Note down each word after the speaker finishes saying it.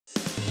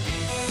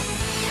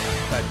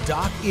The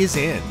Doc is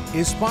In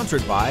is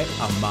sponsored by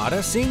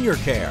Amada Senior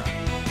Care.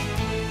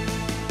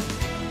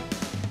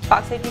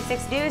 Fox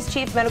 56 News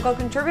Chief Medical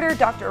Contributor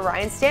Dr.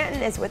 Ryan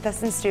Stanton is with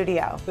us in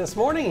studio. This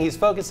morning he's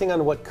focusing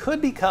on what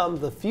could become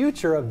the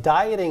future of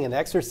dieting and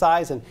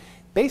exercise, and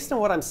based on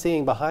what I'm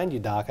seeing behind you,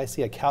 Doc, I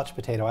see a couch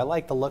potato. I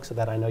like the looks of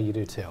that. I know you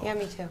do too. Yeah,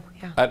 me too.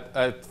 Yeah.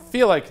 I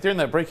feel like during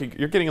that break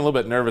you're getting a little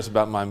bit nervous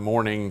about my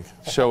morning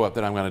show up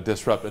that I'm going to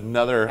disrupt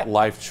another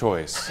life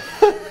choice.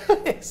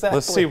 Exactly.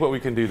 Let's see what we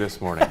can do this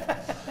morning.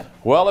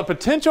 Well, a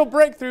potential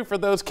breakthrough for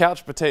those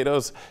couch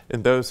potatoes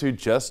and those who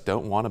just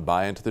don't want to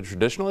buy into the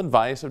traditional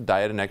advice of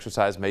diet and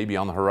exercise may be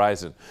on the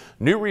horizon.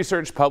 New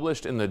research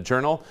published in the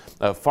Journal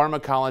of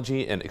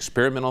Pharmacology and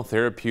Experimental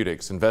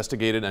Therapeutics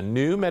investigated a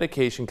new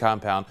medication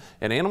compound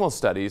in animal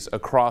studies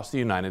across the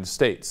United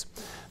States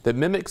that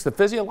mimics the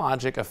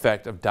physiologic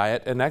effect of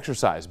diet and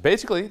exercise.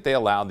 Basically, they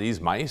allowed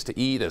these mice to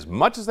eat as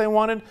much as they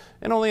wanted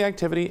and only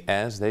activity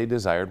as they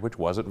desired, which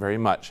wasn't very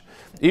much.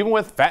 Even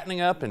with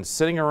fattening up and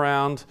sitting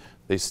around,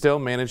 they still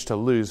managed to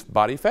lose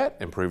body fat,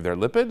 improve their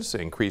lipids,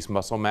 increase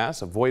muscle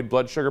mass, avoid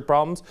blood sugar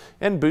problems,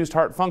 and boost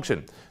heart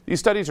function. These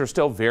studies are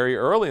still very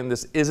early, and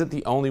this isn't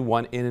the only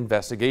one in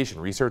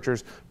investigation.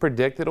 Researchers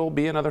predict that it will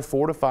be another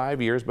 4 to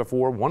 5 years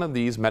before one of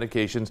these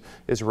medications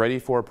is ready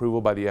for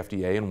approval by the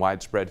FDA and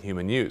widespread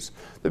human use.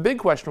 The big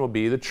question will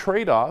be the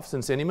trade-off,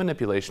 since any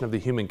manipulation of the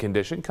human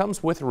condition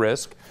comes with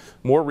risk.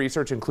 More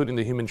research, including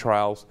the human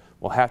trials,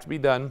 will have to be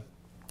done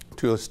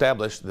to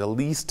establish at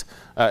least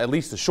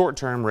the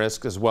short-term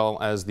risks as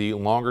well as the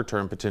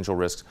longer-term potential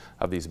risks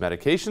of these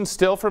medications.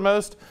 Still, for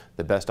most,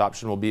 the best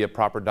option will be a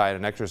proper diet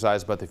and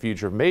exercise, but the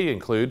future may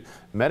include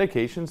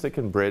medications that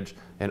can bridge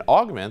and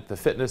augment the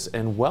fitness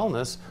and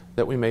wellness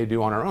that we may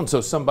do on our own. So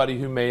somebody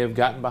who may have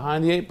gotten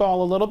behind the 8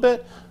 ball a little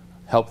bit,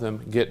 help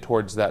them get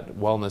towards that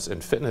wellness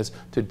and fitness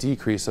to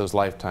decrease those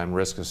lifetime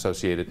risks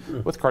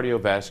associated with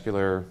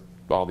cardiovascular,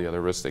 all the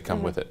other risks that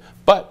come with it.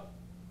 But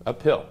a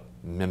pill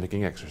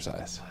mimicking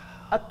exercise.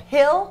 A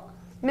pill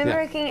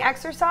mimicking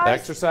exercise?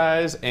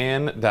 Exercise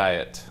and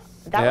diet.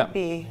 That would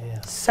be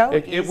so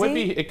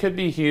easy. It could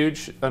be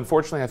huge.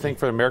 Unfortunately, I think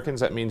for Americans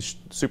that means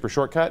super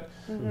shortcut.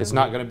 It's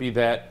not going to be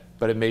that,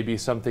 but it may be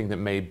something that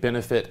may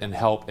benefit and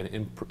help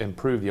and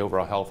improve the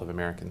overall health of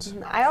Americans.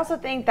 I also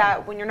think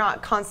that when you're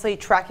not constantly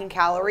tracking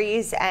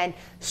calories and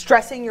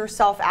stressing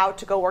yourself out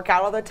to go work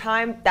out all the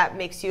time, that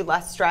makes you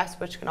less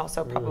stressed, which can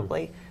also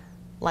probably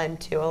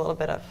lend to a little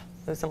bit of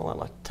losing a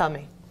little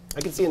tummy. I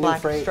can see a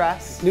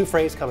new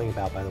phrase coming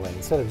about, by the way.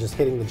 Instead of just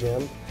hitting the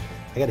gym,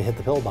 I got to hit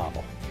the pill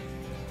bottle.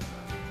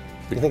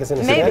 You think it's in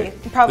a Maybe,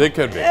 probably. It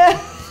could be.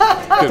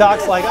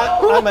 Doc's like,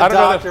 I'm a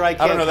doctor, I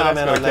can't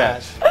comment on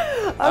that.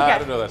 I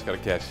don't know that's going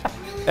to catch.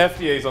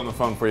 FDA's on the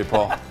phone for you,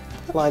 Paul.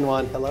 Line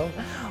 1, hello.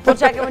 We'll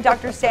check in with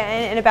Dr.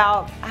 Stanton in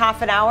about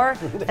half an hour.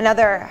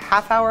 Another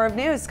half hour of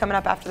news coming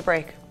up after the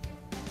break.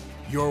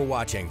 You're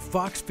watching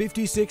Fox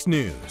 56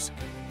 News.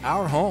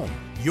 Our home,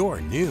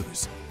 your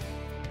news.